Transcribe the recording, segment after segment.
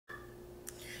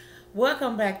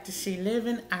Welcome back to She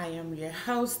Living. I am your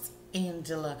host,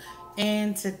 Angela.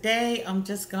 And today I'm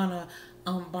just gonna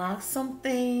unbox some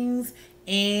things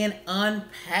and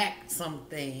unpack some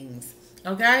things.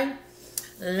 Okay?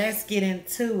 Let's get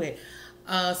into it.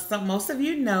 Most of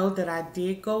you know that I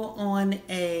did go on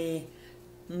a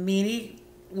it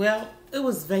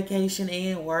was vacation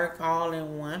and work all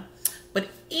in one. But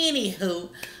anywho,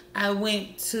 I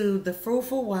went to the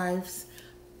Fruitful Wife's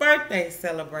birthday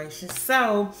celebration.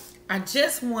 So I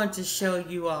just want to show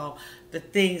you all the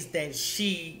things that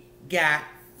she got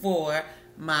for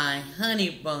my honey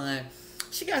bun.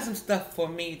 She got some stuff for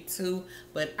me too,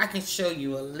 but I can show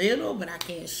you a little, but I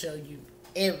can't show you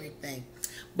everything.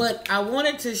 But I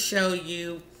wanted to show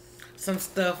you some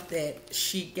stuff that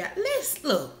she got. Let's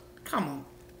look. Come on.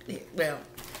 Well,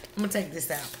 I'm going to take this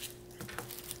out.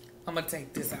 I'm going to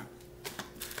take this out.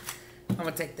 I'm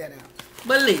going to take that out.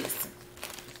 But listen.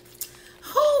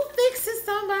 Who fixes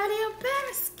somebody a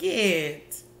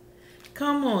basket?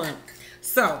 Come on.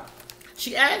 So,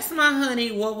 she asked my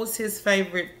honey what was his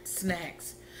favorite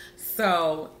snacks.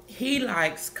 So, he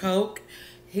likes Coke.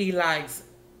 He likes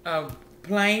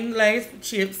plain Lay's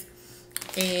chips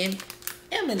and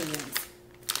M&M's.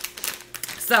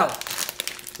 So,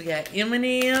 we got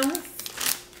M&M's.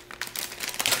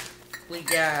 We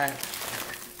got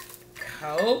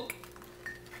Coke.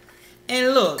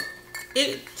 And look,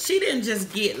 she didn't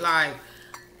just get like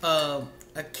a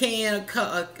can of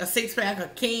Coke, a 6-pack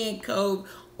of canned Coke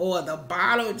or the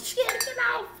bottle. She had to get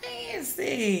all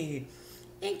fancy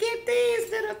and get these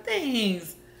little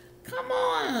things. Come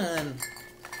on.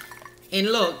 And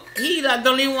look, he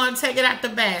don't even want to take it out the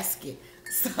basket.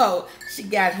 So she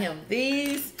got him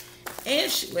these.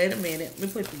 And wait a minute, let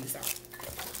me put these on.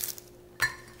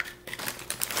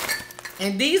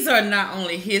 And these are not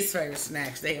only his favorite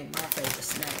snacks, they are my favorite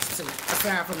snacks too,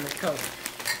 aside from the Coke.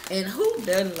 And who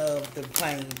doesn't love the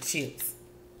plain chips?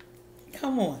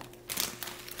 Come on.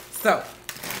 So,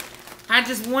 I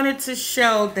just wanted to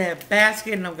show that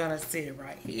basket, and I'm going to sit it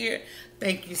right here.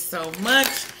 Thank you so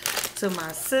much to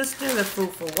my sister, the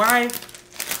Fruitful Wife.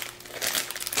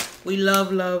 We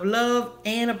love, love, love,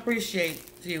 and appreciate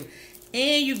you.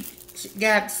 And you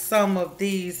got some of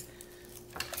these.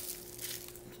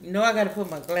 You know I got to put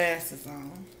my glasses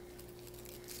on.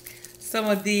 Some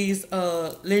of these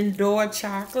Lindor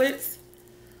chocolates.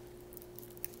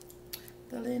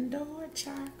 The Lindor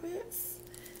chocolates.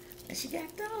 And she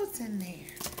got those in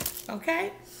there.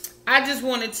 Okay? I just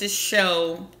wanted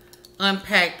to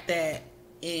unpack that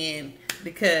in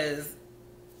because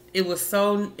it was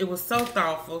so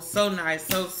thoughtful, so nice,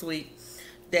 so sweet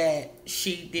that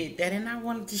she did that, and I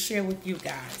wanted to share with you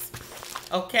guys.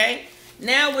 Okay?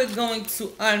 Now we're going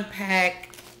to unpack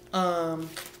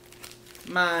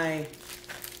my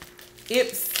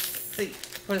Ipsy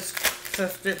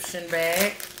subscription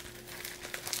bag.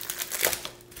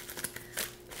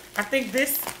 I think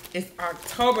this is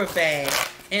October bag.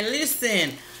 And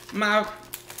listen, my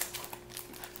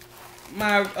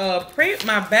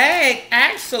bag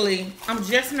actually, I'm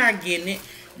just not getting it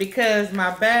because my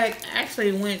bag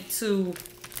actually went to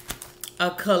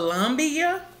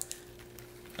Colombia.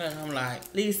 And I'm like,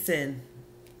 listen,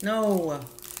 no,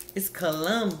 it's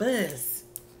Columbus.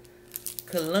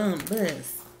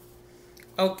 Columbus.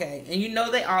 Okay, and you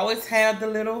know they always have the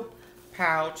little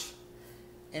pouch.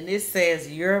 And it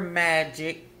says, "Your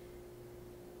magic."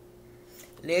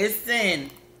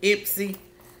 Listen, Ipsy,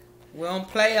 we don't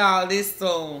play all this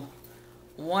on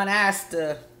one eye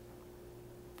stuff.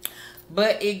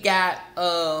 But it got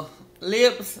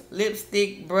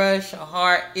lipstick, brush, a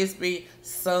heart, Ipsy,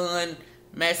 sun,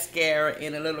 mascara,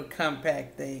 and a little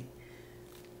compact thing.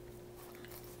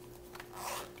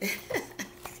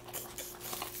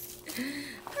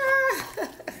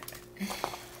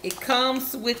 It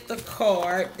comes with the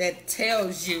card that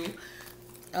tells you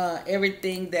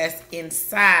everything that's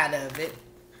inside of it.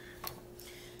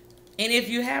 And if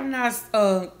you have not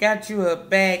got you a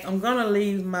bag, I'm going to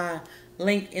leave my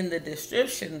link in the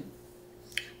description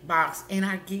box and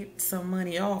I get some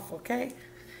money off, okay?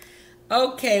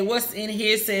 Okay, what's in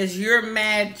here says your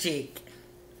magic.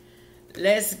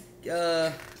 Let's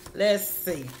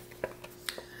see.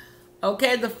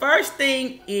 Okay, the first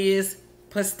thing is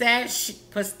pistachio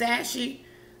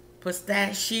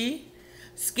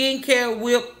skincare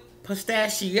whip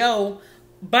pistachio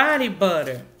body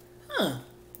butter. Huh.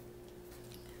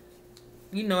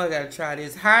 You know I gotta try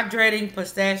this. Hydrating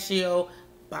pistachio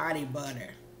body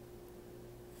butter.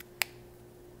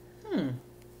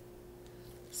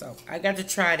 So I got to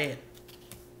try that.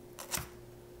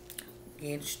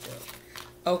 Good stuff.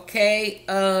 Okay,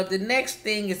 the next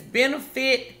thing is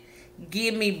Benefit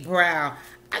Gimme Brow.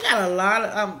 I got a lot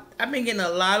of I've been getting a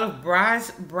lot of brow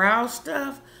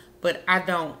stuff, but I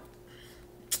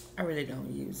really don't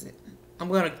use it. I'm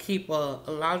gonna keep a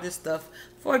lot of this stuff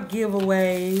for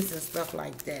giveaways and stuff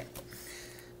like that.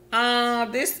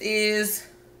 This is,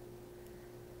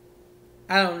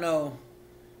 I don't know.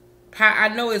 I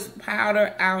know it's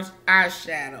powder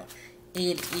eyeshadow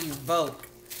in Evoke.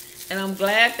 And I'm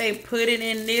glad they put it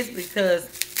in this because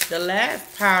the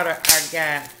last powder I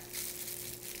got,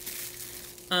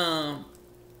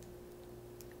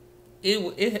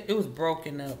 it was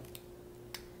broken up.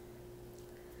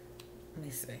 Let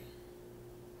me see.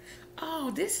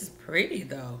 Oh, this is pretty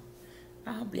though.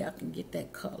 I hope y'all can get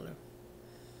that color.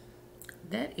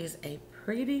 That is a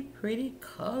pretty, pretty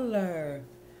color.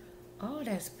 Oh,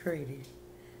 that's pretty.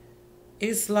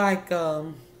 It's like,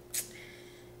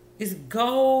 it's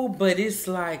gold, but it's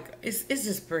like, it's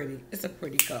just pretty. It's a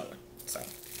pretty color. So,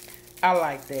 I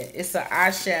like that. It's an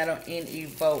eyeshadow in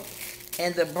Evoke.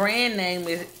 And the brand name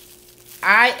is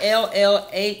ILLAMASQUA.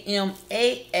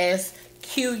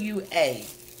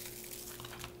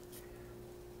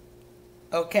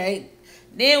 Okay.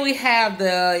 Then we have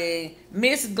the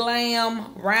Miss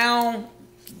Glam Round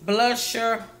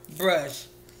Blusher Brush.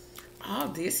 Oh,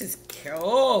 this is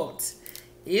cute.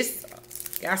 It's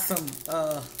got some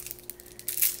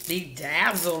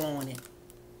bedazzle on it.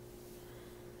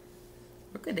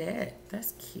 Look at that.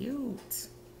 That's cute.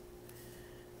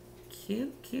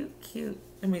 Cute, cute, cute.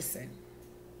 Let me see.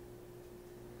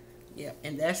 Yep,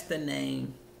 and that's the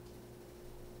name.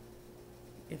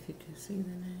 If you can see the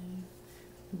name.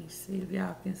 Let me see if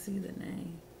y'all can see the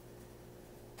name.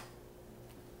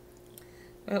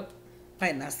 Well,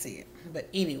 might not see it. But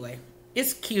anyway,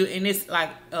 it's cute and it's like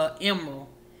emerald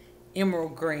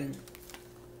green.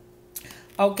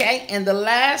 Okay, and the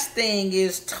last thing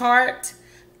is Tarte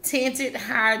Tinted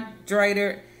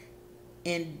Hydrator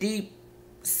in Deep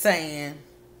Sand.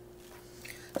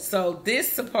 So this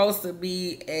is supposed to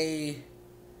be a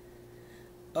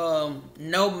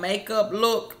no makeup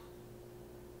look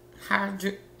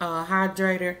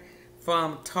hydrator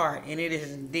from Tarte, and it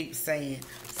is in Deep Sand.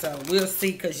 So we'll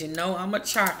see, because you know I'm a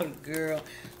chocolate girl,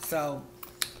 so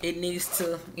it needs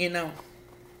to, you know,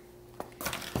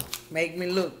 make me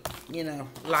look, you know,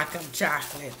 like I'm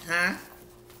chocolate, huh?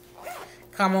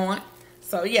 Come on.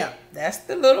 So yeah, that's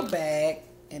the little bag,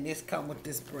 and this come with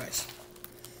this brush.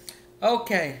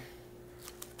 Okay.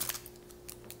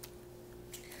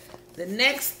 The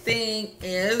next thing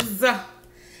is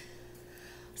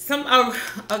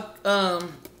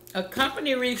a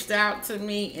company reached out to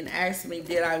me and asked me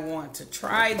did I want to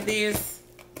try this,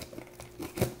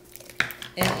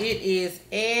 and it is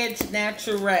Edge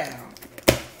Natural.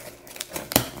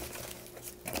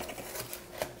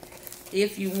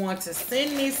 If you want to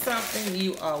send me something,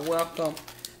 you are welcome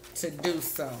to do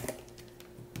so.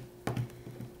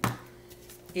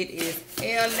 It is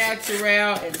El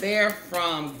Natural, and they're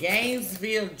from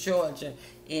Gainesville, Georgia.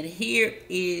 And here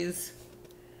is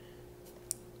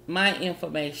my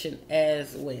information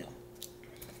as well.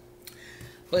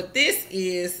 But this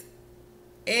is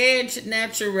Edge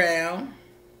Natural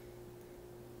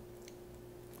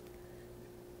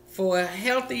for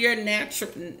healthier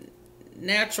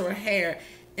natural hair.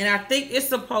 And I think it's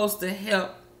supposed to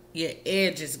help your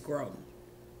edges grow.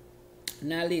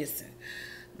 Now listen.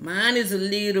 Mine is a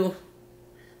little,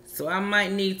 so I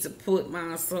might need to put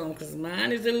mine some, because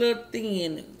mine is a little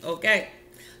thin, okay?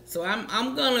 So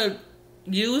I'm going to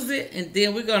use it, and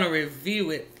then we're going to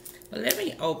review it. But let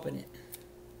me open it.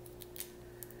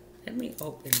 Let me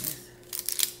open this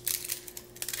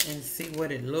and see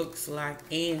what it looks like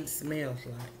and smells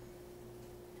like.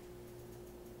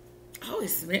 Oh, it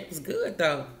smells good,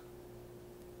 though.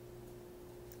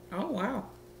 Oh, wow.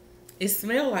 It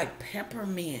smells like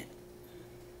peppermint.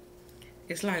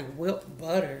 It's like whipped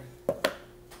butter.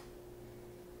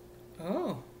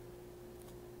 Oh.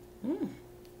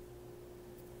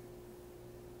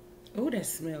 Oh, that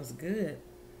smells good.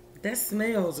 That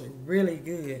smells really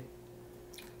good.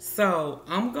 So,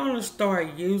 I'm going to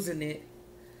start using it.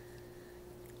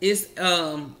 It's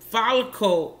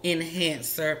follicle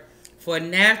enhancer for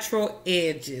natural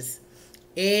edges.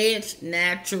 Edge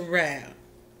Natural.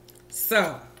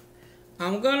 So,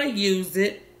 I'm going to use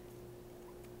it.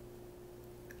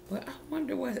 Well, I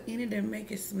wonder what's in it that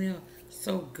make it smell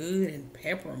so good and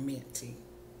pepperminty.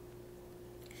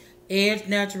 Edge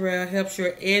Natural helps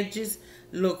your edges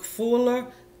look fuller.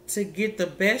 To get the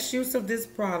best use of this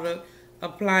product,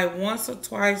 apply once or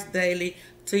twice daily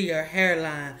to your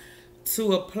hairline.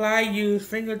 To apply, use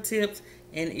fingertips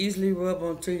and easily rub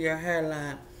onto your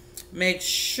hairline. Make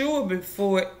sure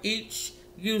before each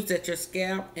use that your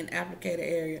scalp and applicator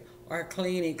area or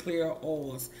clean and clear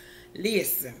oils.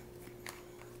 Listen,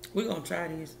 we're going to try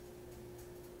this.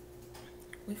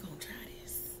 We're going to try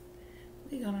this.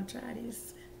 We're going to try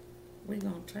this. We're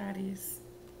going to try this.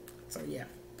 So, yeah.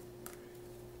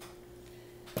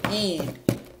 And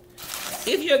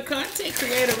if you're a content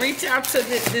creator, reach out to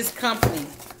this company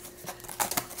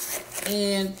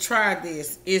and try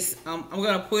this. It's I'm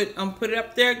gonna put it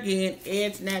up there again.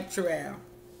 Edge Natural.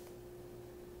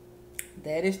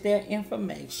 That is their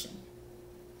information.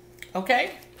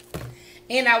 Okay.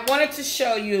 And I wanted to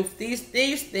show you these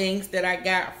things that I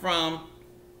got from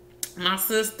my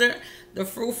sister, the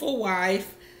Fruitful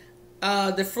Wife.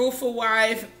 The Fruitful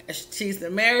Wife. She's the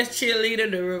marriage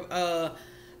cheerleader.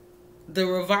 The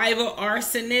Revival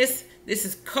Arsonist. This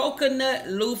is coconut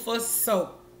loofah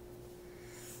soap.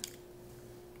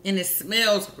 And it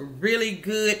smells really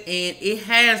good. And it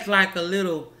has like a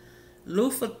little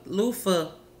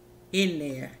loofah in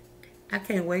there. I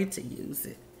can't wait to use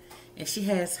it. And she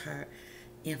has her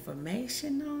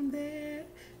information on there.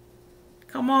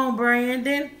 Come on,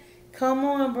 Brandon. Come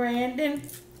on, Brandon.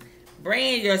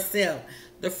 Brand yourself.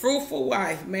 The Fruitful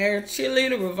Wife. Marriage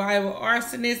cheerleader. Revival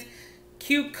Arsonist.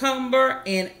 Cucumber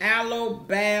and aloe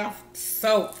bath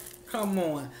soap. Come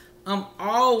on. I'm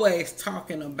always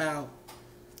talking about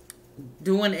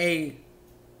doing a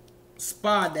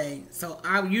spa day. So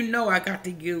you know I got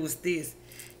to use this.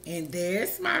 And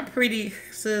there's my pretty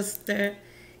sister.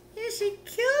 Isn't she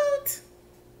cute?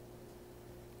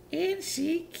 Isn't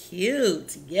she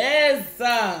cute? Yes.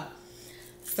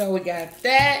 So we got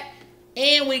that.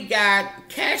 And we got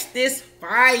Catch This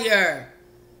Fire.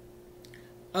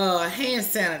 Hand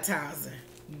sanitizer.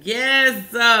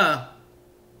 Yes.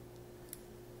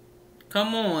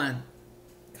 Come on.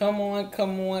 Come on,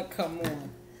 come on, come on.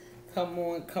 Come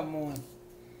on, come on.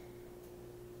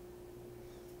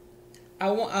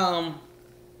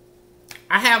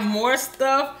 I have more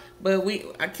stuff, but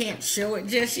I can't show it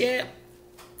just yet.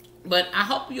 But I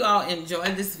hope you all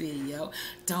enjoyed this video.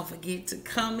 Don't forget to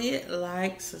comment,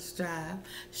 like, subscribe,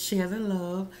 share the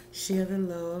love, share the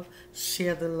love,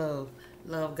 share the love.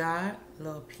 Love God,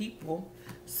 love people,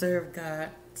 serve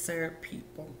God, serve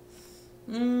people.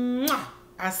 Mwah!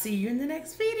 I'll see you in the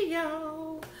next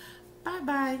video.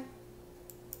 Bye-bye.